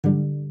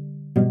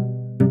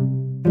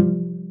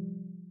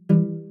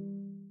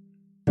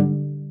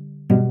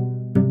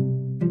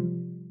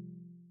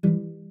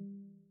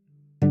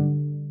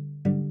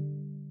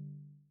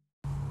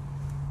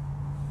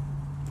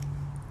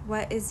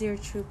What is your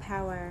true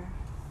power?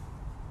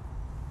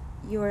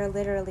 You are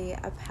literally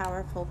a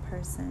powerful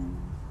person.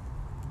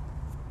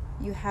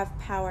 You have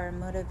power,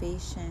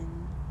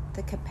 motivation,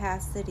 the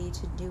capacity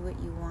to do what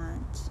you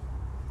want.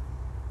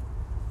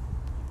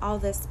 All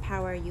this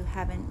power you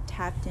haven't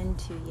tapped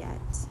into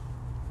yet.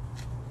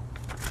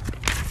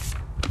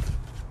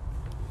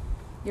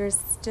 You're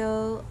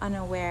still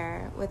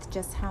unaware with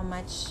just how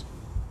much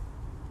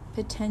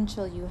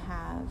potential you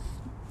have.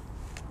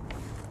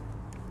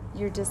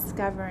 You're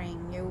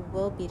discovering, you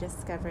will be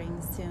discovering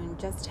soon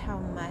just how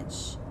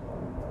much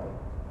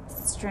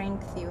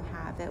strength you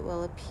have. It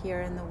will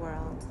appear in the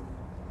world.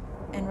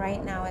 And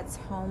right now it's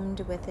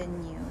homed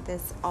within you,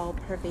 this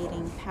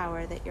all-pervading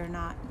power that you're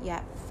not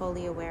yet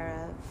fully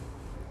aware of.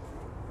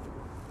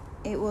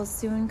 It will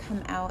soon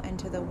come out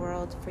into the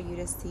world for you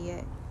to see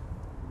it,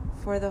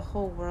 for the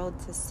whole world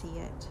to see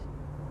it.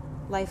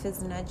 Life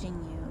is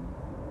nudging you.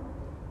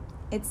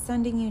 It's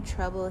sending you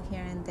trouble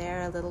here and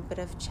there, a little bit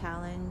of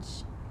challenge.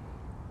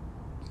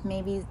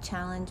 Maybe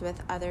challenge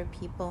with other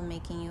people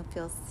making you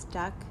feel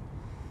stuck.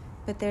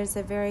 But there's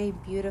a very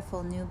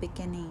beautiful new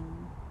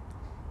beginning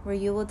where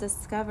you will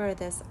discover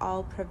this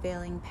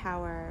all-prevailing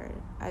power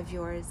of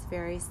yours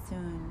very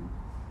soon.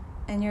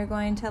 And you're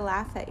going to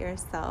laugh at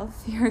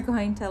yourself. You're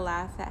going to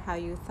laugh at how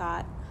you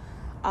thought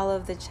all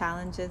of the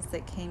challenges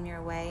that came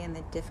your way and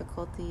the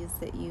difficulties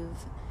that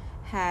you've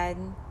had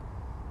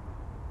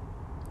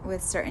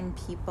with certain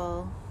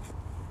people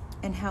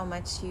and how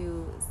much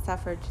you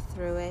suffered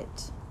through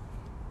it.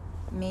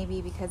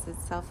 Maybe because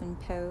it's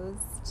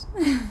self-imposed.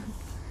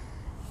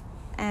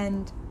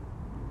 And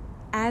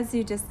as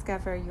you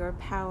discover your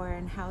power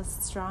and how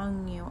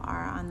strong you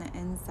are on the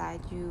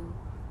inside, you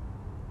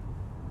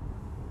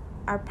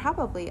are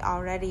probably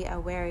already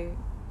aware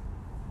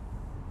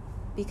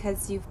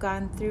because you've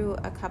gone through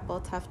a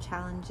couple tough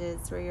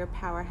challenges where your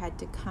power had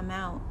to come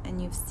out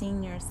and you've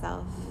seen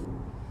yourself.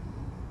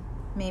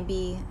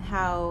 Maybe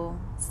how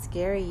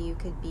scary you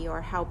could be or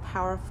how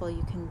powerful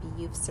you can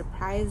be. You've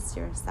surprised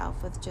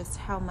yourself with just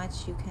how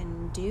much you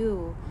can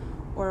do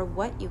or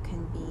what you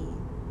can be.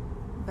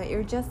 But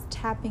you're just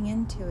tapping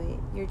into it.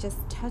 You're just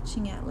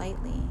touching it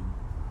lightly.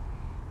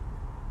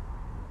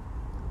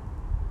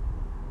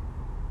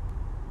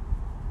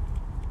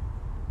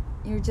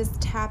 You're just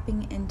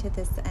tapping into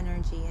this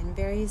energy, and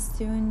very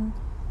soon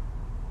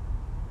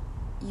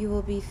you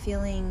will be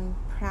feeling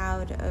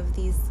proud of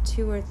these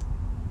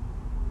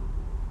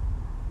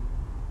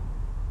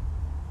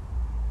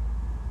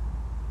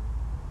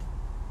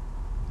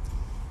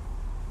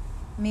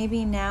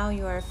maybe now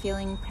you are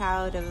feeling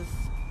proud of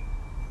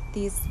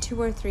these 2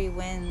 or 3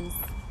 wins,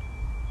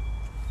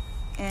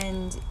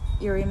 and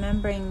you're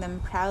remembering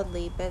them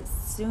proudly, but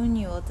soon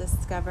you will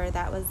discover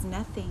that was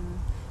nothing.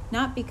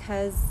 Not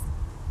because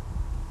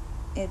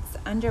it's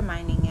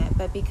undermining it,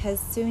 but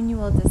because soon you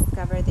will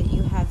discover that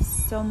you have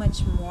so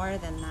much more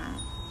than that.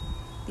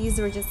 These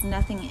were just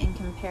nothing in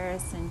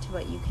comparison to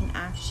what you can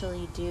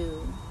actually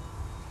do.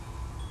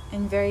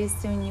 And very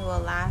soon you will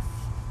laugh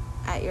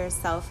at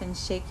yourself and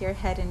shake your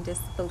head in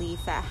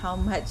disbelief at how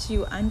much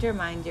you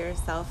undermined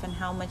yourself and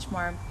how much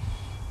more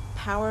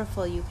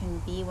powerful you can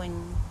be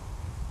when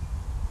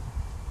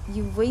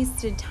you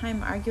wasted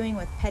time arguing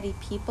with petty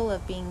people,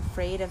 of being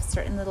afraid of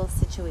certain little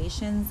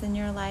situations in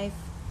your life,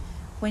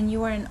 when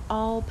you are an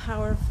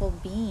all-powerful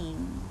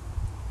being.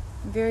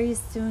 Very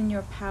soon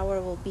your power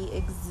will be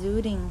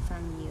exuding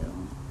from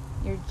you.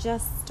 You're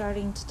just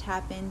starting to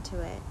tap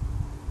into it.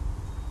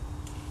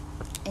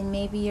 And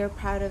maybe you're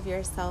proud of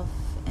yourself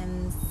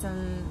in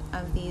some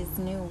of these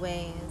new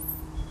ways,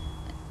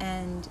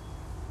 and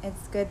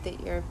it's good that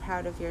you're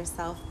proud of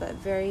yourself, but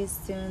very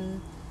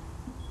soon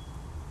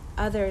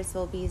others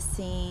will be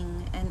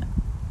seeing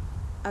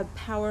a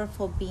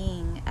powerful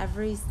being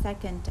every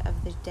second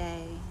of the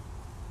day.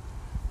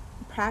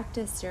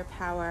 Practice your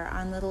power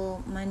on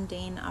little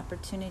mundane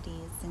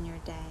opportunities in your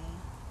day.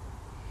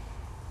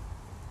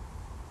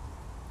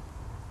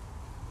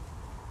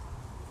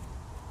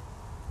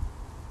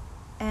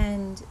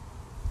 And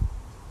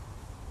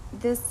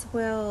this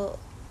will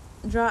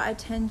draw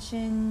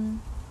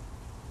attention.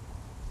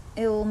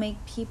 It will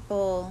make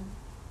people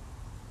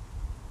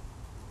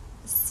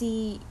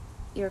see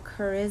your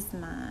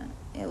charisma.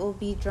 It will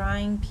be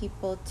drawing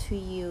people to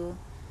you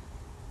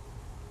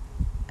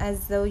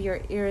as though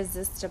you're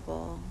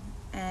irresistible,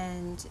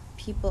 and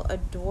people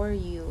adore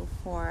you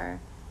for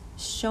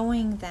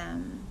showing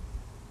them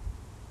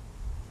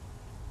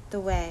the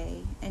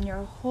way, and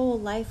your whole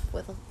life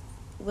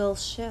will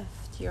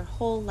shift. Your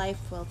whole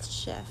life will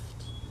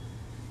shift.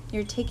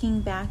 You're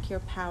taking back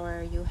your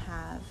power you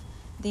have.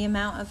 The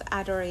amount of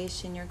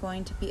adoration you're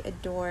going to be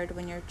adored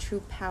when your true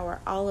power,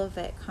 all of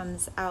it,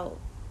 comes out.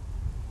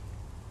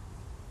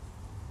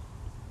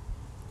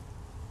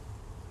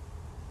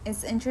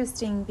 It's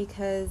interesting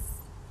because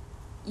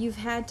you've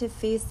had to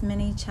face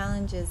many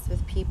challenges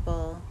with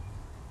people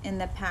in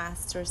the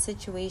past, or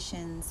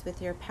situations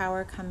with your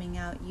power coming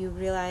out, you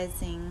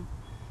realizing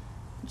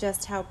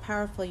just how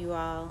powerful you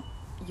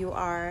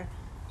are,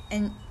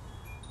 and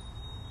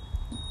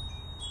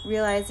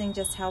realizing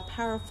just how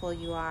powerful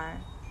you are.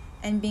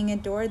 And being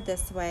adored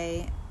this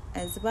way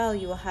as well,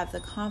 you will have the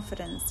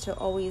confidence to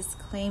always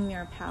claim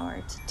your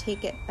power, to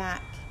take it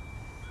back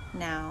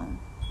now.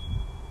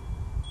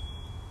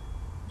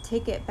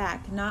 Take it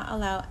back, not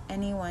allow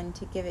anyone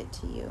to give it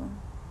to you.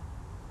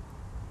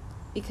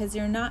 Because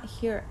you're not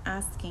here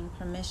asking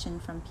permission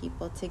from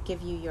people to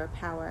give you your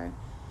power.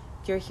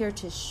 You're here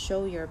to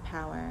show your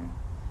power.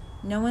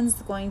 No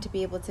one's going to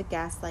be able to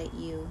gaslight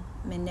you,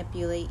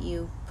 manipulate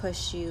you,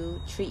 push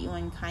you, treat you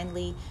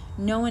unkindly.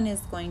 No one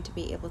is going to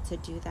be able to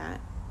do that.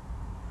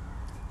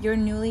 Your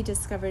newly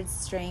discovered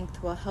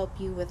strength will help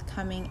you with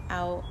coming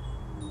out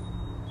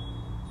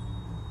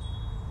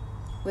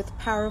with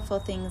powerful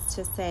things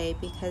to say,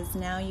 because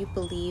now you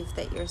believe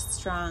that you're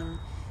strong,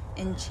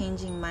 and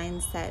changing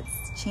mindsets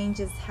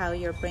changes how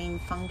your brain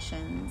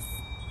functions.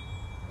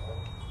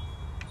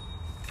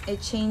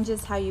 It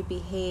changes how you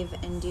behave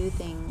and do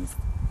things.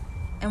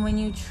 And when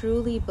you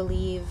truly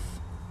believe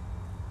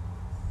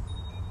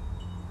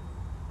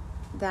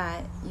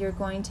that you're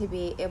going to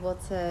be able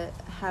to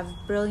have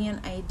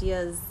brilliant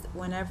ideas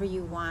whenever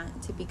you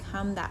want, to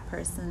become that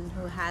person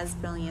who has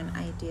brilliant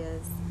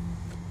ideas.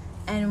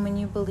 And when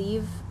you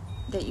believe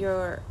that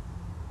you're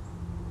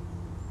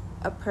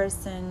a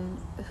person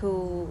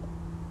who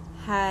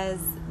has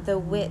the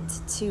wit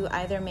to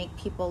either make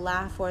people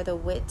laugh, or the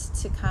wit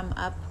to come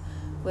up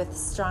with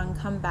strong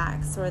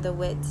comebacks, or the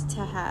wit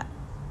to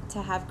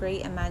have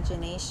great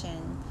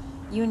imagination,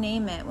 you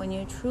name it, when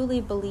you truly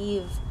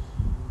believe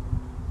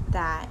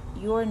that,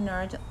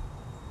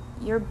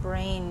 your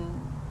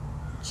brain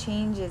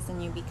changes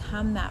and you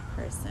become that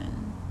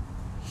person.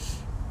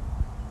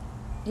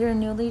 Your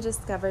newly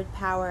discovered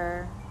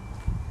power,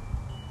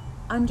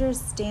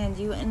 understand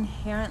you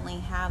inherently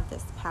have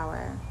this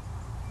power.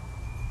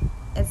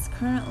 It's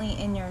currently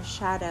in your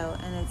shadow,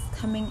 and it's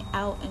coming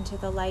out into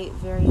the light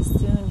very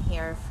soon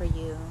here for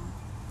you.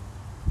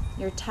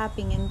 You're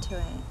tapping into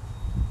it.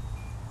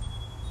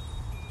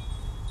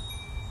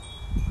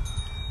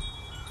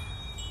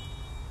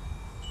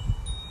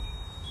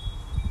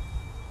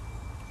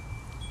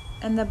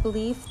 And the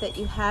belief that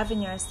you have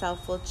in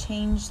yourself will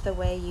change the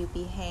way you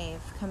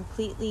behave,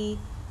 completely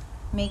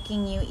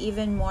making you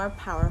even more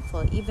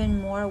powerful,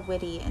 even more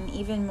witty, and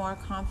even more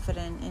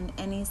confident in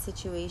any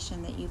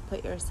situation that you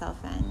put yourself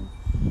in.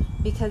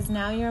 Because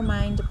now your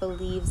mind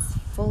believes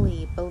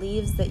fully,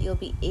 believes that you'll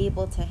be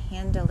able to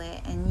handle it,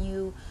 and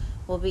you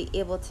will be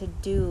able to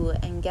do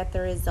and get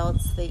the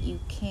results that you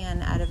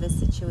can out of a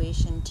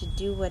situation, to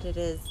do what it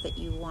is that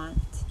you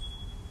want.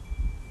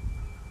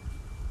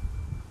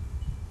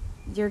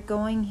 You're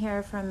going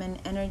here from an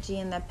energy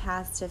in the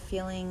past of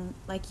feeling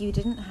like you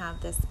didn't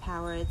have this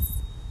power. It's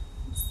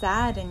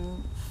sad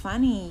and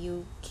funny.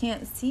 You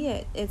can't see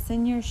it. It's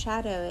in your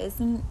shadow.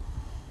 Isn't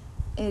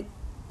it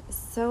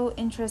so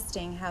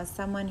interesting how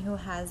someone who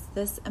has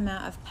this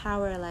amount of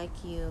power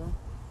like you,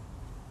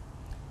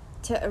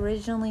 to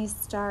originally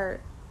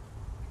start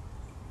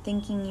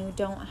thinking you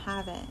don't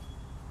have it?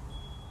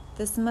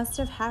 This must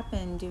have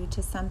happened due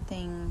to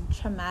something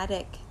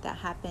traumatic that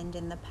happened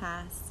in the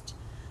past,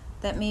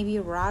 that maybe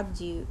robbed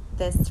you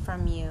this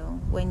from you.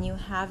 When you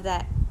have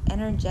that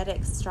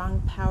energetic,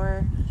 strong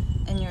power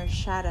in your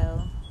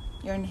shadow,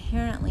 you're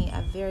inherently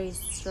a very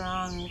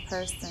strong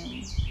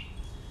person.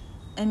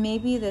 And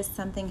maybe this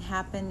something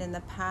happened in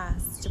the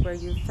past where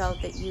you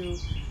felt that you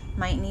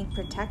might need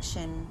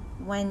protection,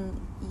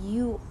 when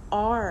you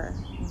are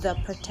the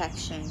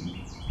protection.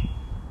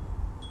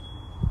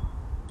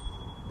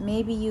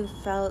 Maybe you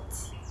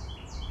felt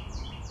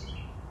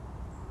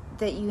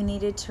that you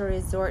needed to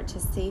resort to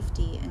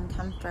safety and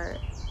comfort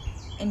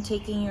and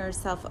taking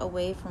yourself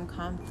away from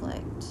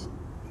conflict.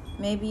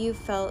 Maybe you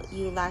felt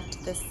you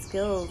lacked the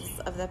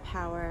skills of the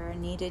power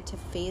needed to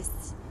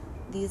face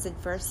these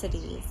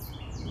adversities.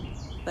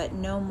 But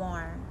no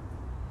more.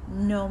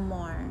 No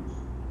more.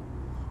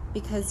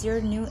 Because your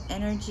new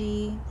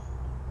energy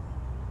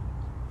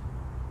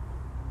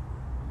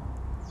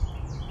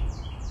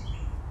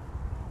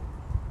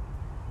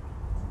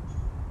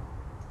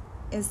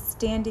is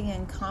standing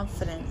in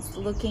confidence,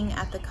 looking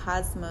at the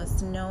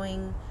cosmos,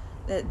 knowing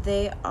that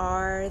they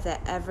are the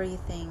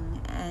everything,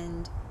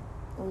 and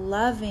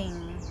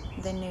loving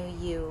the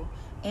new you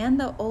and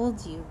the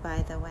old you,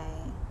 by the way.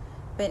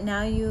 But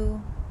now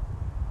you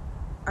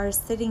are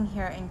sitting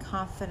here in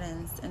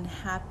confidence and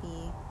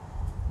happy.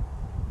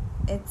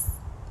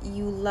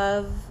 You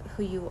love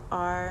who you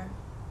are.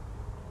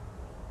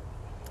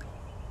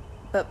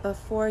 But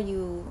before,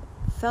 you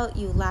felt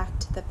you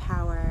lacked the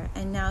power,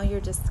 and now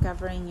you're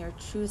discovering your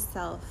true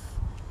self.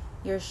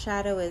 Your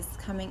shadow is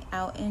coming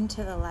out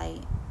into the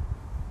light,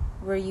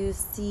 where you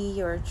see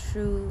your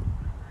true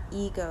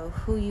ego,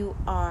 who you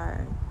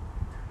are.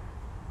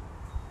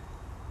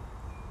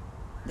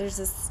 There's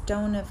a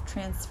stone of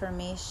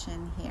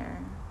transformation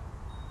here.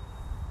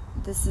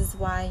 This is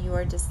why you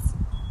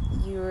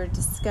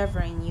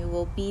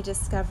will be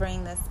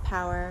discovering this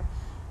power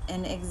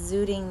and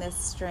exuding this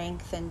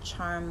strength and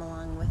charm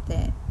along with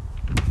it.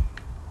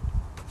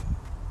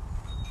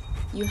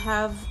 You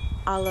have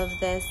all of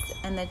this,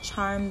 and the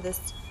charm,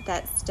 this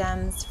that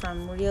stems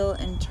from real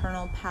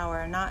internal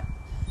power, not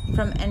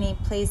from any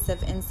place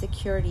of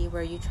insecurity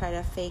where you try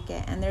to fake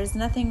it. And there's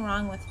nothing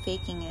wrong with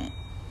faking it.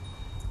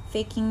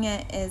 Faking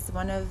it is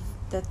one of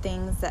the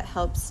things that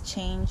helps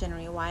change and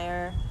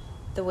rewire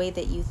the way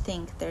that you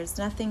think. There's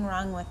nothing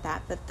wrong with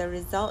that, but the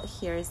result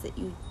here is that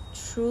you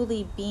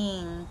truly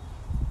being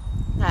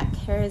that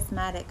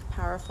charismatic,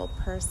 powerful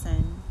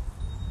person,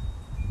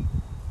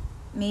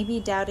 maybe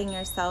doubting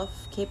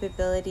yourself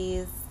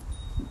capabilities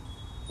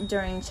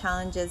during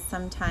challenges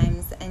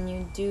sometimes, and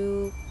you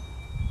do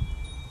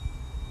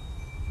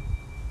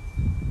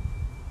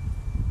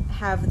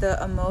have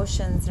the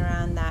emotions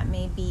around that,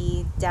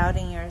 maybe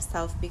doubting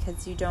yourself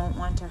because you don't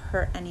want to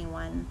hurt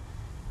anyone.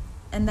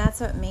 And that's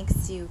what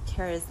makes you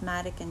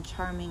charismatic and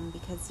charming,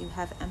 because you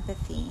have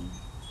empathy.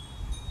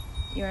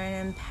 You're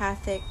an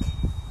empathic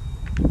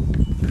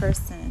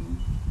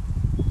person.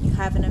 You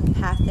have an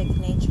empathic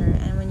nature.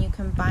 And when you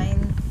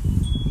combine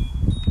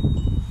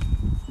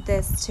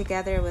this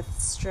together with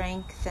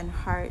strength and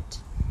heart,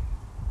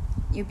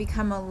 you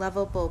become a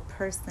lovable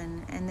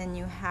person. And then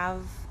you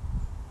have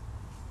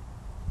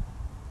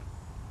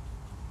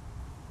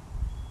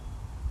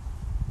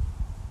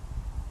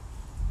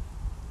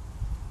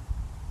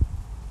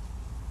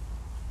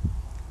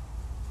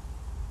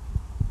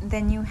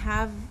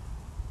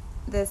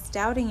this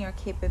doubting your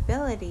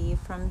capability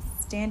from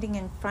standing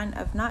in front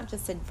of not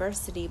just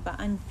adversity, but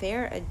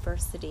unfair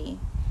adversity.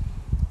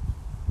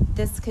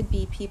 This could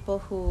be people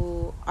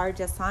who are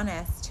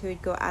dishonest, who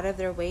would go out of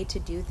their way to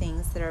do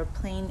things that are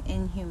plain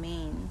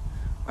inhumane,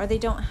 or they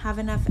don't have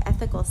enough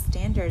ethical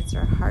standards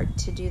or heart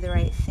to do the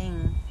right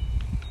thing.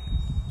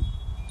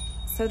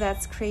 So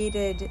that's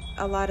created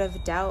a lot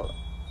of doubt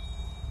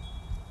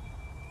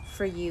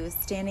for you,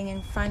 standing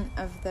in front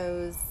of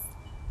those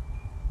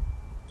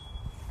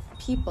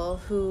people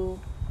who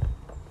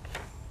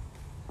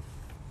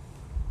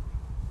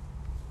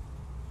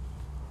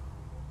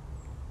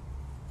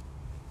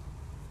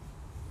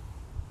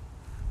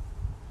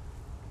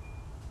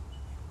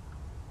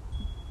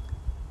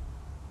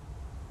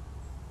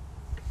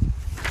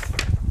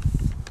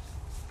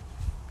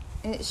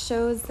it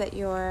shows that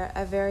you're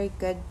a very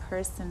good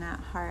person at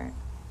heart.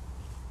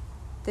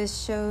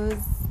 This shows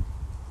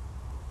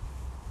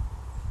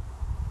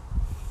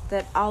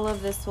that all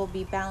of this will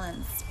be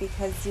balanced,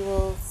 because you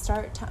will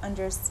start to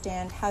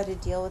understand how to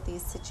deal with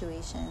these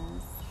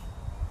situations.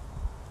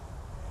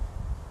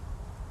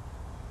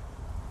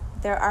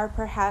 There are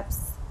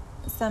perhaps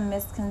some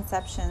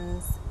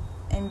misconceptions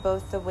in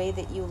both the way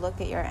that you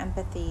look at your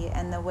empathy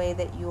and the way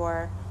that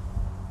you're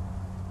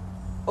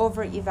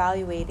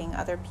over-evaluating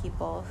other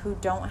people who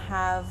don't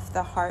have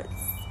the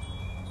hearts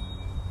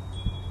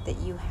that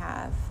you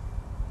have.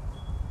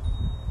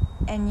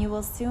 And you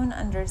will soon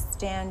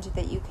understand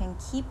that you can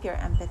keep your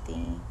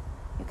empathy.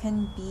 You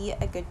can be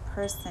a good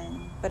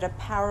person, but a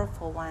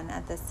powerful one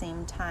at the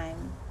same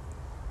time.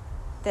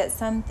 That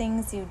some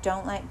things you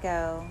don't let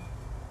go.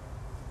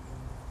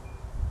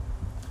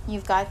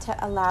 You've got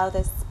to allow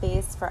this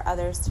space for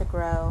others to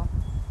grow.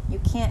 You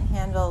can't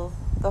handle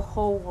the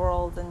whole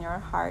world in your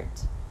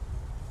heart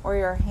or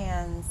your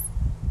hands.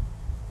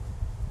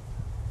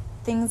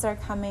 Things are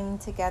coming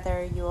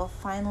together. You will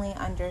finally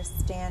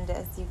understand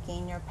as you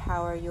gain your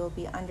power. You will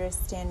be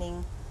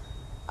understanding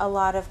a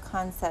lot of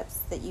concepts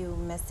that you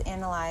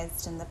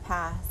misanalyzed in the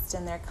past,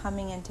 and they're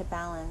coming into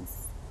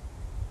balance.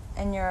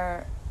 And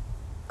you're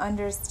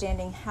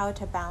understanding how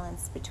to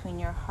balance between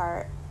your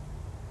heart,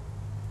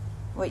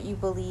 what you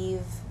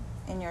believe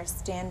in your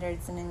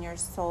standards and in your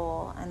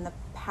soul, and the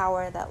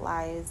power that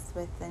lies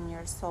within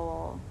your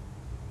soul.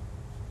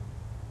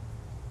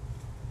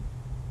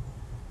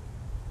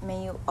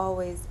 May you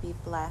always be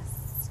blessed.